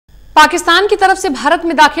पाकिस्तान की तरफ से भारत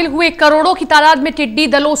में दाखिल हुए करोड़ों की तादाद में टिड्डी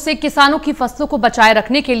दलों से किसानों की फसलों को बचाए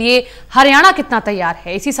रखने के लिए हरियाणा कितना तैयार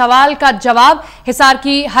है? इसी सवाल का जवाब हिसार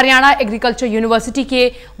की हरियाणा एग्रीकल्चर यूनिवर्सिटी के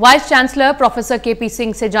vice chancellor professor KP.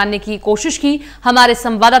 Singh से जानने की कोशिश की हमारे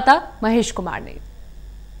संवाददाता महेश कुमार ने।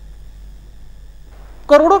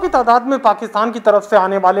 करोड़ों की तादाद में पाकिस्तान की तरफ से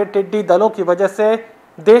आने वाले टिड्डी दलों की वजह से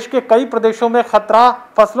देश के कई प्रदेशों में खतरा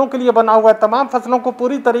फसलों के लिए बना हुआ है। तमाम फसलों को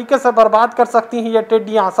पूरी तरीके से बर्बाद कर सकती हैं ये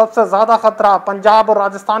टिड्डियां। सबसे ज्यादा खतरा पंजाब और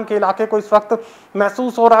राजस्थान के इलाके को इस वक्त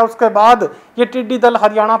महसूस हो रहा है। उसके बाद ये टिड्डी दल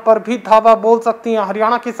हरियाणा पर भी धावा बोल सकती हैं।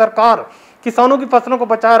 हरियाणा की सरकार किसानों की फसलों को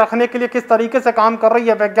बचाए रखने के लिए किस तरीके से काम कर रही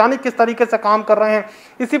है, वैज्ञानिक किस तरीके से काम कर रहे हैं,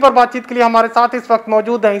 इसी पर बातचीत के लिए हमारे साथ इस वक्त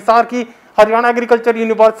मौजूद हैं हिसार की हरियाणा एग्रीकल्चर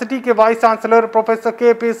यूनिवर्सिटी के vice chancellor professor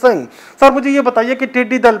KP. Singh. Sir, मुझे ये बताइए कि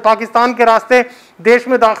टिड्डी दल पाकिस्तान के रास्ते देश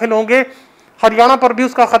में दाखिल होंगे, हरियाणा पर भी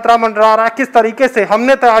उसका खतरा मंडरा रहा है, किस तरीके से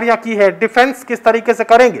हमने तैयारियां की है, डिफेंस किस तरीके से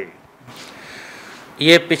करेंगे?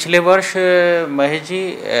 ये पिछले वर्ष महेश जी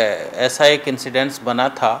ऐसा एक इंसिडेंस बना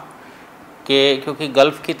था कि क्योंकि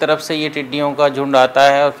गल्फ़ की तरफ से ये टिड्डियों का झुंड आता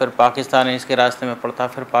है और फिर पाकिस्तान इसके रास्ते में पड़ता है,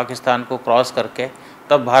 फिर पाकिस्तान को क्रॉस करके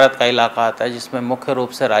तब भारत का इलाका आता है जिसमें मुख्य रूप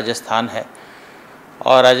से राजस्थान है।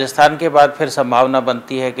 और राजस्थान के बाद फिर संभावना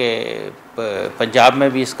बनती है कि पंजाब में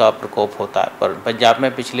भी इसका प्रकोप होता है। पर पंजाब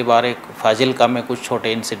में पिछली बार एक फाजिलका में कुछ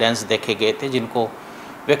छोटे इंसिडेंट्स देखे गए थे जिनको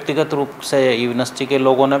व्यक्तिगत रूप से यूनिवर्सिटी के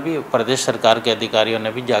लोगों ने भी, प्रदेश सरकार के अधिकारियों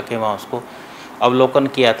ने भी जाके वहाँ उसको अवलोकन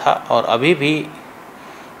किया था। और अभी भी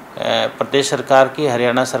प्रदेश सरकार की,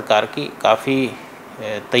 हरियाणा सरकार की काफ़ी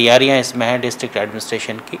तैयारियाँ इसमें हैं डिस्ट्रिक्ट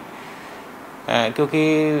एडमिनिस्ट्रेशन की, क्योंकि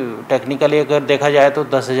टेक्निकली अगर देखा जाए तो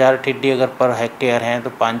 10,000 टिड्डी अगर पर हेक्टेयर हैं तो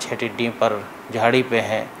 5-6 टिड्डी पर झाड़ी पे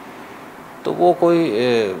हैं, तो वो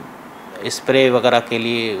कोई स्प्रे वगैरह के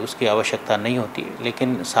लिए उसकी आवश्यकता नहीं होती।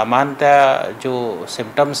 लेकिन सामान्यतः जो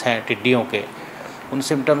सिम्टम्स हैं टिड्डियों के, उन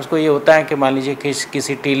सिम्टम्स को ये होता है कि मान लीजिए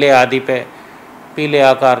किसी टीले आदि पे पीले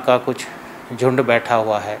आकार का कुछ झुंड बैठा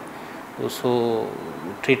हुआ है, उसको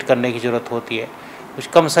ट्रीट करने की ज़रूरत होती है। कुछ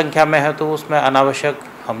कम संख्या में है तो उसमें अनावश्यक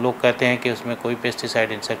हम लोग कहते हैं कि उसमें कोई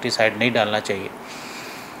पेस्टिसाइड, इंसेक्टिसाइड नहीं डालना चाहिए।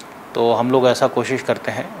 तो हम लोग ऐसा कोशिश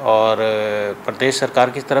करते हैं और प्रदेश सरकार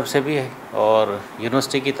की तरफ से भी है और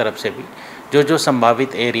यूनिवर्सिटी की तरफ से भी जो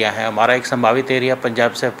संभावित एरिया है। हमारा एक संभावित एरिया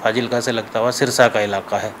पंजाब से फाजिलका से लगता हुआ सिरसा का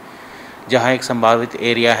इलाका है, जहाँ एक संभावित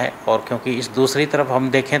एरिया है। और क्योंकि इस दूसरी तरफ हम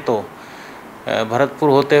देखें तो भरतपुर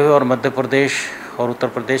होते हुए और मध्य प्रदेश और उत्तर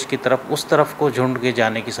प्रदेश की तरफ, उस तरफ को झुंड के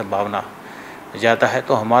जाने की संभावना ज़्यादा है।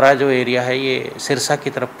 तो हमारा जो एरिया है ये सिरसा की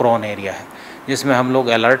तरफ प्रोन एरिया है, जिसमें हम लोग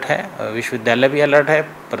अलर्ट है, विश्वविद्यालय भी अलर्ट है,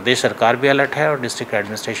 प्रदेश सरकार भी अलर्ट है और डिस्ट्रिक्ट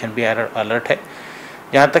एडमिनिस्ट्रेशन भी अलर्ट है।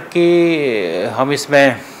 यहाँ तक कि हम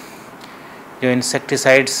इसमें जो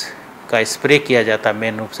इंसेक्टिसाइड्स का स्प्रे किया जाता है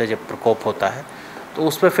मेन रूप से जब प्रकोप होता है, तो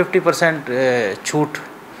उस पर 50% छूट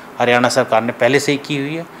हरियाणा सरकार ने पहले से ही की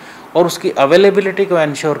हुई है। और उसकी अवेलेबिलिटी को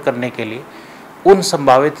इंश्योर करने के लिए उन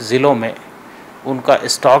संभावित ज़िलों में उनका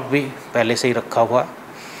स्टॉक भी पहले से ही रखा हुआ।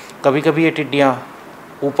 कभी कभी ये टिड्डियाँ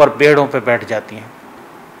ऊपर पेड़ों पे बैठ जाती हैं,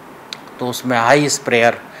 तो उसमें हाई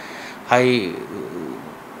स्प्रेयर, हाई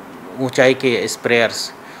ऊंचाई के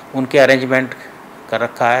स्प्रेयर्स, उनके अरेंजमेंट कर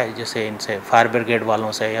रखा है, जैसे इनसे फायर ब्रिगेड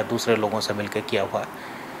वालों से या दूसरे लोगों से मिलकर किया हुआ है।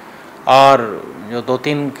 और जो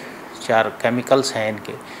 2-3-4 केमिकल्स हैं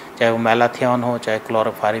इनके, चाहे वो मैलाथियन हो, चाहे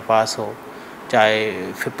क्लोरोफारीपास हो,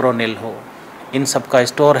 चाहे फिप्रोनिल हो, इन सब का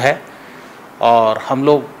स्टोर है। और हम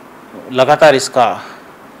लोग लगातार इसका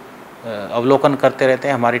अवलोकन करते रहते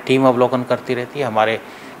हैं, हमारी टीम अवलोकन करती रहती है। हमारे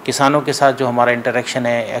किसानों के साथ जो हमारा इंटरेक्शन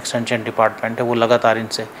है, एक्सटेंशन डिपार्टमेंट है, वो लगातार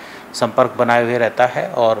इनसे संपर्क बनाए हुए रहता है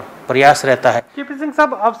और प्रयास रहता है। के.पी. सिंह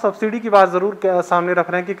साहब, आप सब्सिडी की बात ज़रूर सामने रख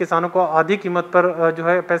रहे हैं कि किसानों को आधी कीमत पर जो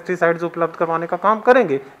है पेस्टिसाइड्स उपलब्ध करवाने का काम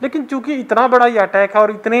करेंगे, लेकिन चूंकि इतना बड़ा ये अटैक है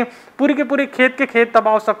और इतने पूरे के पूरे खेत के खेत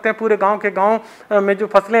तबाह हो सकते हैं, पूरे गांव के गांव में जो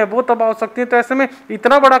फसलें हैं वो तबाह हो सकती हैं, तो ऐसे में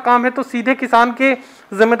इतना बड़ा काम है तो सीधे किसान के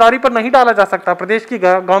जिम्मेदारी पर नहीं डाला जा सकता। प्रदेश की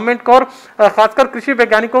गवर्नमेंट को और खासकर कृषि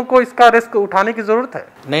वैज्ञानिकों को इसका रिस्क उठाने की ज़रूरत है।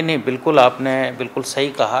 नहीं, बिल्कुल आपने बिल्कुल सही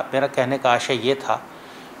कहा। मेरा कहने का आशय ये था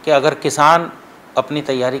कि अगर किसान अपनी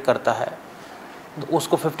तैयारी करता है तो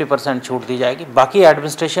उसको 50% छूट दी जाएगी। बाकी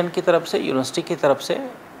एडमिनिस्ट्रेशन की तरफ से, यूनिवर्सिटी की तरफ से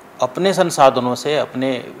अपने संसाधनों से, अपने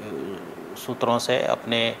सूत्रों से,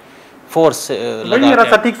 अपने फोर्स से लगा। मेरा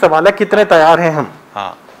सटीक सवाल है, कितने तैयार हैं हम?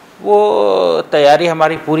 हाँ, वो तैयारी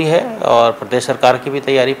हमारी पूरी है और प्रदेश सरकार की भी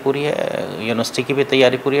तैयारी पूरी है, यूनिवर्सिटी की भी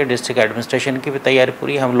तैयारी पूरी है, डिस्ट्रिक्ट एडमिनिस्ट्रेशन की भी तैयारी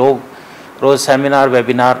पूरी है। हम लोग रोज़ सेमिनार,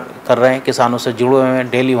 वेबिनार कर रहे हैं, किसानों से जुड़े हुए हैं,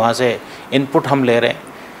 डेली वहाँ से इनपुट हम ले रहे हैं।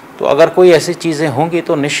 तो अगर कोई ऐसी चीज़ें होंगी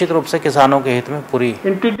तो निश्चित रूप से किसानों के हित में पूरी।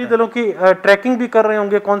 इन टिड्डी दलों की ट्रैकिंग भी कर रहे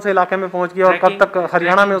होंगे, कौन से इलाके में पहुंच गया और कब तक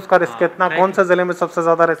हरियाणा में उसका रिस्क कितना, कौन से जिले में सबसे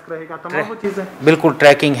ज्यादा रिस्क रहेगा, तमाम वो चीजें। बिल्कुल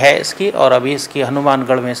ट्रैकिंग है इसकी, और अभी इसकी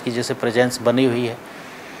हनुमानगढ़ में इसकी जैसे प्रेजेंस बनी हुई है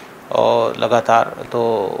और लगातार, तो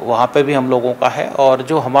वहाँ पे भी हम लोगों का है। और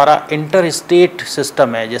जो हमारा इंटर स्टेट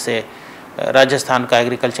सिस्टम है, जैसे राजस्थान का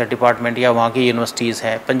एग्रीकल्चर डिपार्टमेंट या वहाँ की यूनिवर्सिटीज़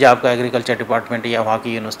हैं, पंजाब का एग्रीकल्चर डिपार्टमेंट या वहाँ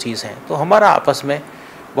की यूनिवर्सिटीज़ हैं, तो हमारा आपस में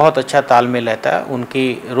बहुत अच्छा तालमेल रहता है। उनकी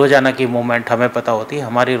रोज़ाना की मूवमेंट हमें पता होती है,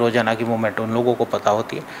 हमारी रोज़ाना की मूवमेंट उन लोगों को पता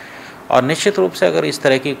होती है, और निश्चित रूप से अगर इस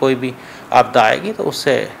तरह की कोई भी आपदा आएगी तो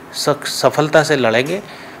उससे सफलता से लड़ेंगे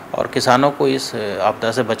और किसानों को इस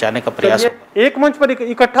आपदा से बचाने का प्रयास। एक मंच पर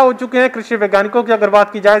इकट्ठा हो चुके हैं कृषि वैज्ञानिकों की अगर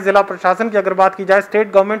बात की जाए, जिला प्रशासन की अगर बात की जाए,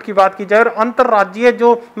 स्टेट गवर्नमेंट की बात की जाए, और अंतर्राज्यीय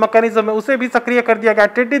जो मैकेनिज्म है उसे भी सक्रिय कर दिया गया।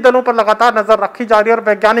 टिड्डी दलों पर लगातार नजर रखी जा रही है और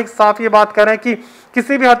वैज्ञानिक साफ ये बात कर रहे हैं कि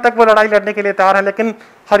किसी भी हद तक वो लड़ाई लड़ने के लिए तैयार है, लेकिन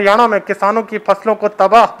हरियाणा में किसानों की फसलों को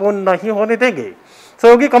तबाह वो नहीं होने देंगे।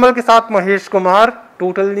 सहयोगी कमल के साथ महेश कुमार,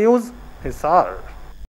 टोटल न्यूज, हिसार।